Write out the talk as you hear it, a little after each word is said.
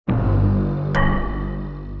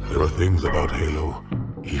There are things about Halo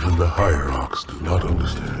even the hierarchs do not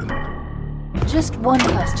understand. Just one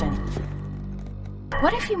question.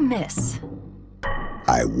 What if you miss?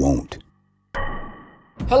 I won't.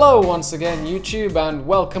 Hello once again YouTube, and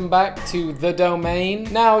welcome back to The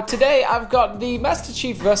Domain. Now today I've got the Master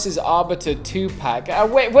Chief vs Arbiter 2-pack.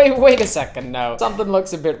 Wait a second, no. Something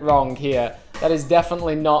looks a bit wrong here. That is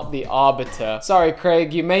definitely not the Arbiter. Sorry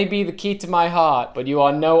Craig, you may be the key to my heart, but you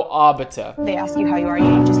are no Arbiter. They ask you how you are,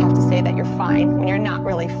 you just have to say that you're fine when you're not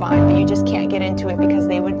really fine, but you just can't get into it because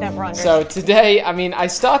they would never understand. So today, I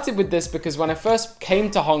started with this because when I first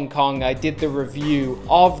came to Hong Kong, I did the review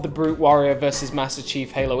of the Brute Warrior vs Master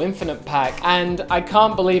Chief Halo Infinite pack, and I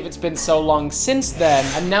can't believe it's been so long since then,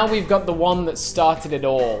 and now we've got the one that started it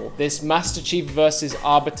all. This Master Chief vs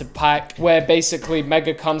Arbiter pack, where basically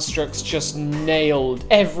Mega Construx just nailed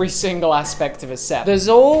every single aspect of a set. There's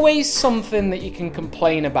always something that you can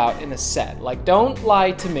complain about in a set. Like, don't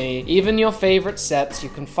lie to me. Even your favorite sets, you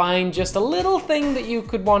can find just a little thing that you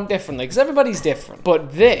could want differently, because everybody's different.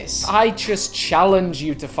 But this, I just challenge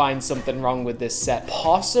you to find something wrong with this set.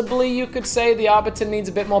 Possibly you could say the Arbiter needs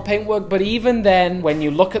a bit more paintwork, but even then, when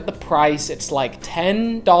you look at the price, it's like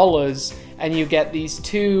 $10, and you get these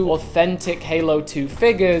two authentic Halo 2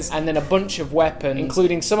 figures, and then a bunch of weapons,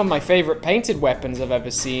 including some of my favorite painted weapons I've ever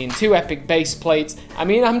seen, 2 epic base plates. I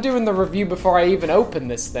mean, I'm doing the review before I even open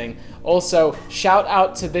this thing. Also, shout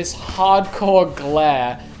out to this hardcore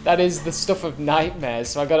glare. That is the stuff of nightmares,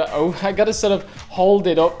 so I gotta sort of hold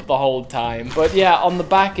it up the whole time. But yeah, on the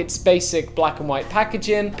back, it's basic black and white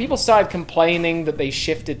packaging. People started complaining that they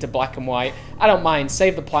shifted to black and white. I don't mind.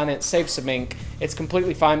 Save the planet, save some ink. It's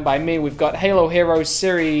completely fine by me. We've got Halo Heroes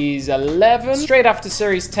Series 11. Straight after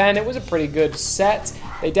Series 10, it was a pretty good set.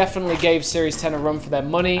 They definitely gave Series 10 a run for their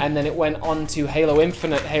money, and then it went on to Halo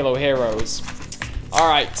Infinite Halo Heroes.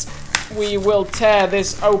 Alright. We will tear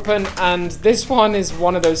this open, and this one is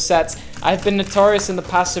one of those sets. I've been notorious in the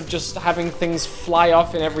past of just having things fly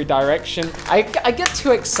off in every direction. I get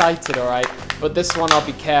too excited, alright? But this one, I'll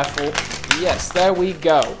be careful. Yes, there we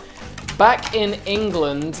go. Back in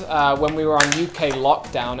England, when we were on UK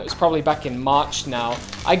lockdown, it was probably back in March now,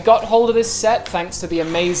 I got hold of this set thanks to the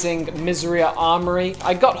amazing Miseria Armory.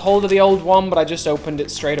 I got hold of the old one, but I just opened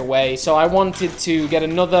it straight away. So I wanted to get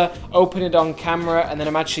another, open it on camera, and then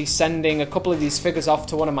I'm actually sending a couple of these figures off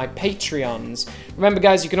to one of my Patreons. Remember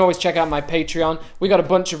guys, you can always check out my Patreon. We got a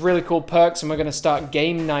bunch of really cool perks, and we're gonna start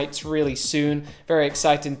game nights really soon. Very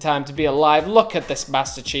exciting time to be alive. Look at this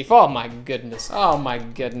Master Chief. Oh my goodness. Oh my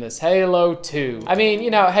goodness. Halo 2. I mean,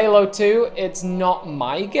 you know, Halo 2, it's not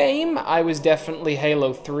my game. I was definitely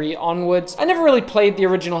Halo 3 onwards. I never really played the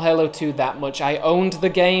original Halo 2 that much. I owned the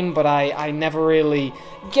game, but I never really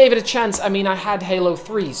gave it a chance. I mean, I had Halo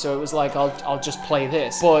 3, so it was like, I'll just play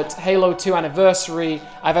this. But Halo 2 Anniversary,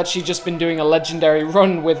 I've actually just been doing a legendary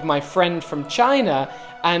run with my friend from China,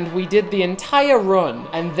 and we did the entire run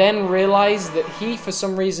and then realized that he, for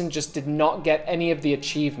some reason, just did not get any of the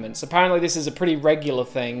achievements. Apparently this is a pretty regular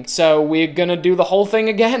thing, so we're gonna do the whole thing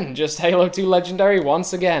again. Just Halo 2 Legendary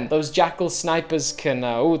once again. Those Jackal snipers can,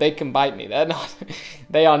 oh, they can bite me. They're not,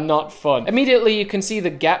 they are not fun. Immediately you can see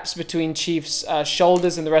the gaps between Chief's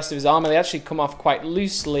shoulders and the rest of his armor. They actually come off quite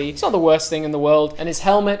loosely. It's not the worst thing in the world. And his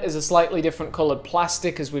helmet is a slightly different colored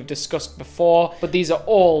plastic, as we've discussed before, but these are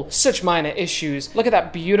all such minor issues. Look at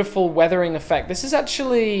that beautiful weathering effect. This is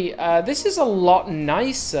actually, this is a lot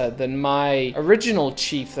nicer than my original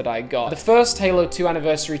Chief that I got. The first Halo 2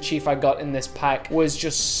 Anniversary Chief I got in this pack was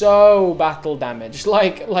just so battle damaged,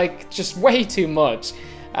 like just way too much.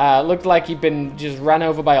 Looked like he'd been just ran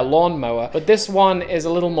over by a lawnmower. But this one is a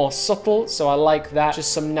little more subtle, so I like that.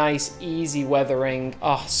 Just some nice, easy weathering.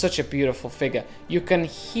 Oh, such a beautiful figure. You can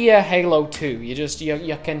hear Halo 2.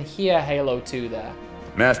 You can hear Halo 2 there.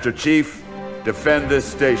 Master Chief, defend this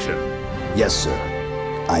station. Yes, sir.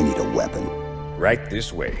 I need a weapon. Right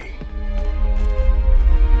this way.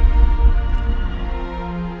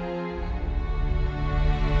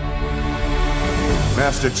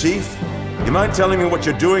 Master Chief, you mind telling me what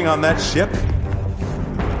you're doing on that ship?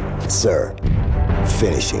 Sir,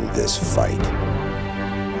 finishing this fight.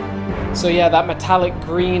 So yeah, that metallic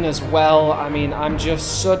green as well. I mean, I'm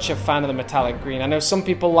just such a fan of the metallic green. I know some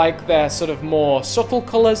people like their sort of more subtle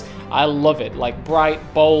colors. I love it, like bright,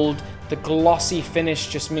 bold. The glossy finish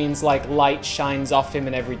just means like light shines off him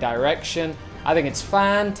in every direction. I think it's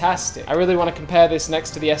fantastic. I really want to compare this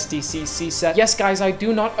next to the SDCC set. Yes, guys, I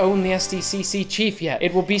do not own the SDCC Chief yet.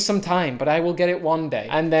 It will be some time, but I will get it one day.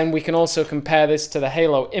 And then we can also compare this to the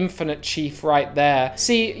Halo Infinite Chief right there.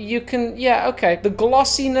 See, you can, yeah, okay. The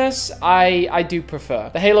glossiness, I do prefer.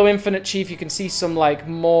 The Halo Infinite Chief, you can see some like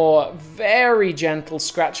more very gentle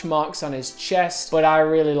scratch marks on his chest, but I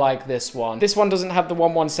really like this one. This one doesn't have the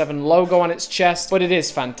 117 logo on its chest, but it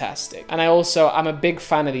is fantastic. And I'm a big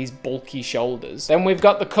fan of these bulky shoulders. Then we've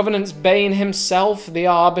got the Covenant's Bane himself, the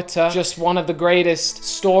Arbiter. Just one of the greatest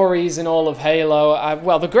stories in all of Halo.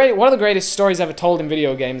 Well, one of the greatest stories ever told in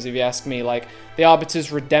video games, if you ask me. Like, the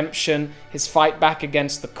Arbiter's redemption, his fight back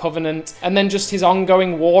against the Covenant, and then just his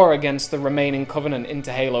ongoing war against the remaining Covenant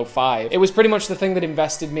into Halo 5. It was pretty much the thing that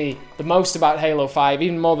invested me the most about Halo 5,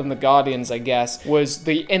 even more than the Guardians, I guess, was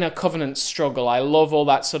the inner Covenant struggle. I love all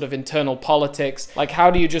that sort of internal politics. Like,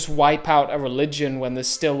 how do you just wipe out a religion when there's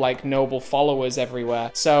still, like, noble followers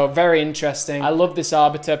everywhere? So, very interesting. I love this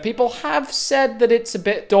Arbiter. People have said that it's a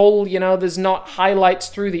bit dull, you know, there's not highlights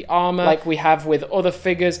through the armor like we have with other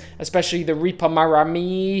figures, especially the Reaper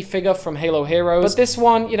Marami figure from Halo Heroes. But this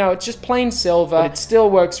one, you know, it's just plain silver, but it still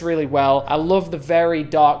works really well. I love the very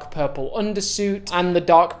dark purple undersuit and the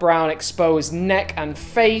dark brown exposed neck and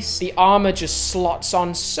face. The armor just slots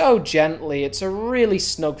on so gently. It's a really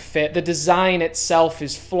snug fit. The design itself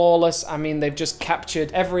is flawless. I mean, they've just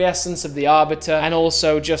captured every essence of the Arbiter and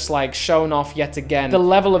also just like shown off yet again the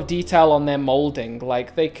level of detail on their molding.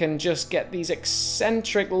 Like, they can just get these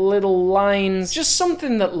eccentric little lines, just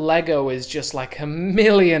something that Lego is just like a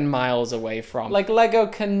million miles away from. Like, Lego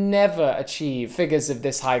can never achieve figures of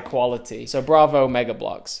this high quality. So bravo, Mega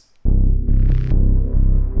Bloks.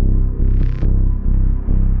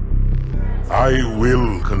 I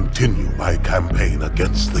will continue my campaign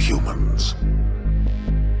against the humans.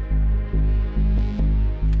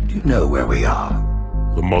 Do you know where we are?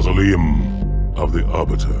 The mausoleum of the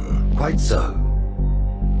Arbiter. Quite so.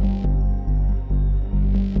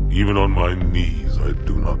 Even on my knees, I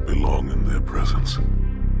do not belong in their presence.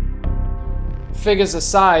 Figures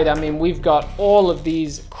aside, I mean, we've got all of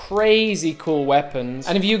these crazy cool weapons.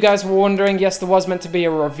 And if you guys were wondering, yes, there was meant to be a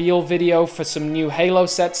reveal video for some new Halo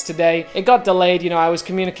sets today. It got delayed, you know, I was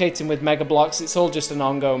communicating with Mega Bloks. It's all just an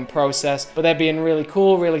ongoing process, but they're being really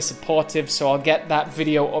cool, really supportive, so I'll get that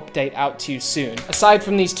video update out to you soon. Aside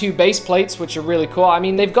from these two base plates, which are really cool, I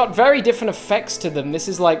mean, they've got very different effects to them. This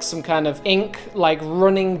is like some kind of ink, like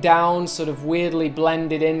running down, sort of weirdly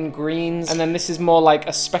blended in greens. And then this is more like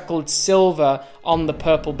a speckled silver on the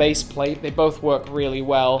purple base plate. They both work really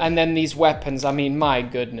well. And then these weapons, I mean, my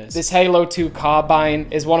goodness. This Halo 2 carbine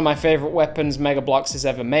is one of my favorite weapons Mega Bloks has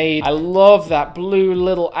ever made. I love that blue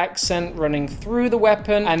little accent running through the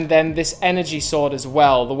weapon, and then this energy sword as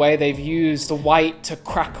well. The way they've used the white to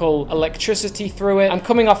crackle electricity through it. I'm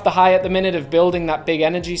coming off the high at the minute of building that big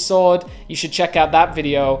energy sword. You should check out that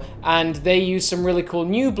video. And they use some really cool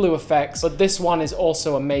new blue effects, but this one is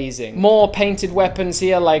also amazing. More painted weapons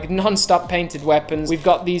here, like non-stop painted weapons. We've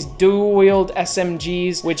got these dual-wield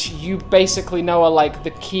SMGs, which you basically know are like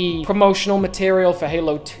the key promotional material for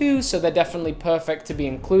Halo 2, so they're definitely perfect to be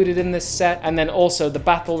included in this set. And then also the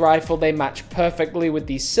battle rifle, they match perfectly with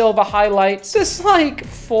these silver highlights. Just like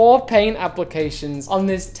 4 paint applications on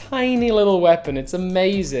this tiny little weapon. It's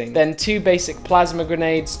amazing. Then 2 basic plasma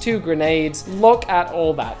grenades, 2 grenades. Look at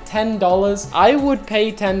all that. $10. I would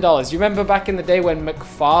pay $10. You remember back in the day when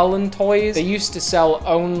McFarlane Toys, they used to sell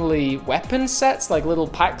only weapon sets, like little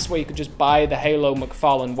packs where you could just buy the Halo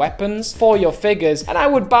McFarlane weapons for your figures, and I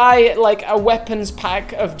would buy like a weapons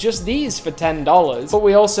pack of just these for $10. But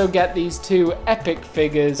we also get these 2 epic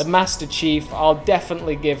figures. The Master Chief, I'll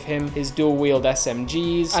definitely give him his dual-wield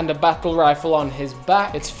SMGs and a battle rifle on his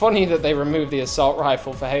back. It's funny that they removed the assault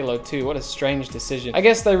rifle for Halo 2. What a strange decision. I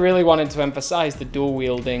guess they really wanted to emphasize the dual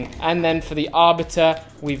wielding. And then for the Arbiter,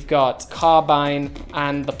 we've got carbine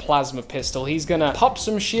and the plasma pistol. He's gonna pop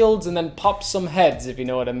some shields and then pop some heads, if you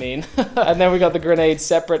know what I mean. And then we got the grenades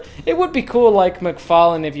separate. It would be cool, like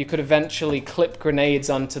McFarlane, if you could eventually clip grenades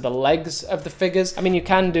onto the legs of the figures. I mean, you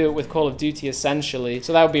can do it with Call of Duty essentially,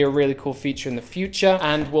 so that would be a really cool feature in the future.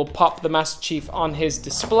 And we'll pop the Master Chief on his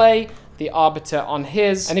display, the Arbiter on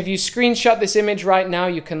his, and if you screenshot this image right now,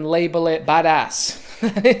 you can label it badass.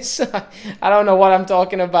 I don't know what I'm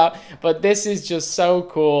talking about, but this is just so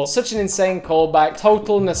cool. Such an insane callback.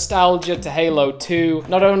 Total nostalgia to Halo 2.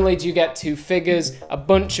 Not only do you get 2 figures, a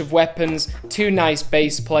bunch of weapons, 2 nice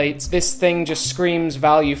base plates, this thing just screams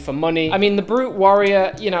value for money. I mean, the Brute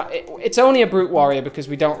Warrior, you know, it's only a Brute Warrior because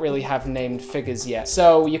we don't really have named figures yet.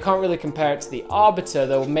 So you can't really compare it to the Arbiter,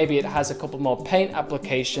 though maybe it has a couple more paint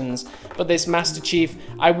applications. But this Master Chief,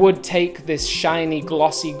 I would take this shiny,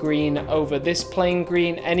 glossy green over this plain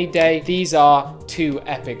green any day. These are 2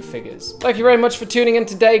 epic figures. Thank you very much for tuning in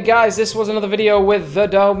today, guys. This was another video with The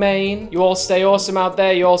Domain. You all stay awesome out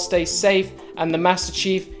there. You all stay safe. And the Master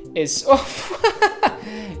Chief is...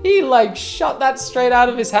 Oh, he like shot that straight out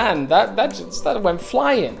of his hand. That went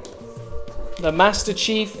flying. The Master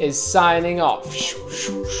Chief is signing off.